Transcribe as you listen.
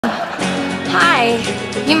Hi,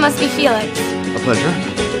 you must be Felix. A pleasure.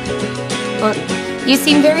 Well, you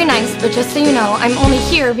seem very nice, but just so you know, I'm only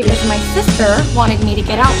here because my sister wanted me to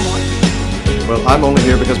get out more. Well, I'm only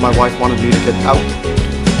here because my wife wanted me to get out.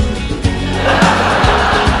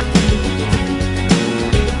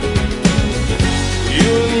 You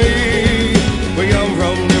and me, we come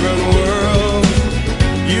from different worlds.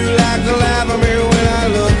 You like to laugh at me when I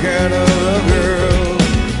look at other girls.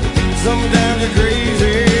 Sometimes you're crazy.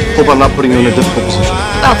 Hope I'm not putting you in a difficult position.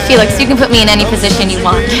 Oh, Felix, you can put me in any position you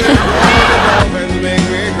want. I've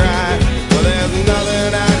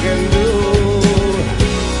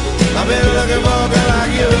been looking for a girl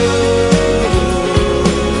like you.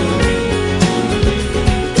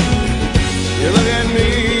 You look at me,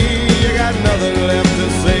 you got nothing left to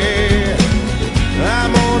say.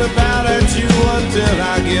 I'm gonna bow at you until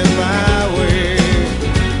I get my way.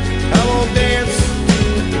 I won't dance,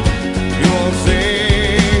 you won't sing.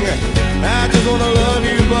 I just wanna love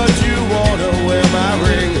you, but you wanna wear my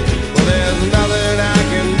ring. Well, there's nothing I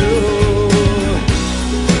can do.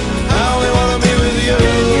 I only wanna be with you.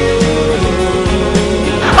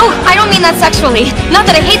 I don't mean that sexually. Not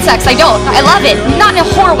that I hate sex, I don't. I love it. Not in a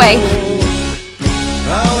whore way.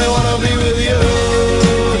 I only wanna be with you.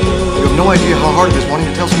 You have no idea how hard it is wanting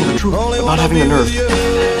to tell someone the truth, but not having the nerve.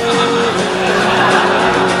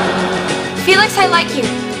 Felix, I like you.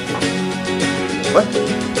 What?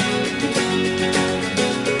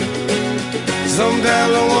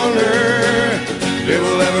 Sometimes I wonder if it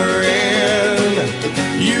will ever end.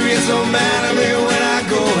 You get so mad at me when I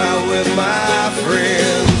go out with my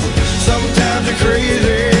friends. Sometimes you're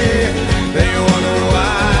crazy, then you wonder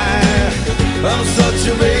why. I'm such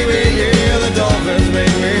a baby, yeah, the dolphins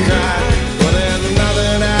make me cry. But there's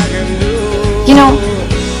nothing I can do. You know,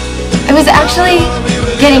 I was actually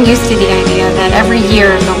getting used to the idea that every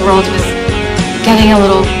year the world was getting a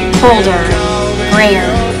little colder and grayer.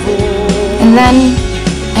 And then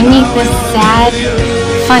I meet this sad,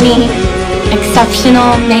 funny,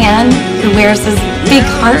 exceptional man who wears this big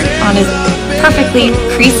heart on his perfectly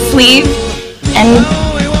creased sleeve, and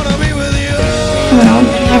you know,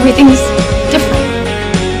 everything's different.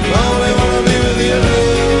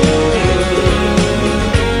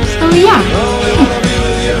 So yeah,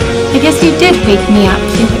 I guess you did wake me up,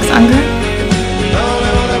 Felix Unger.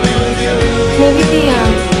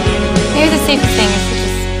 Maybe the safest thing is to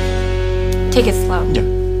just take it slow. Yeah,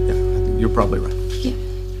 I think you're probably right. Yeah.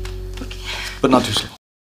 Okay. But not too slow.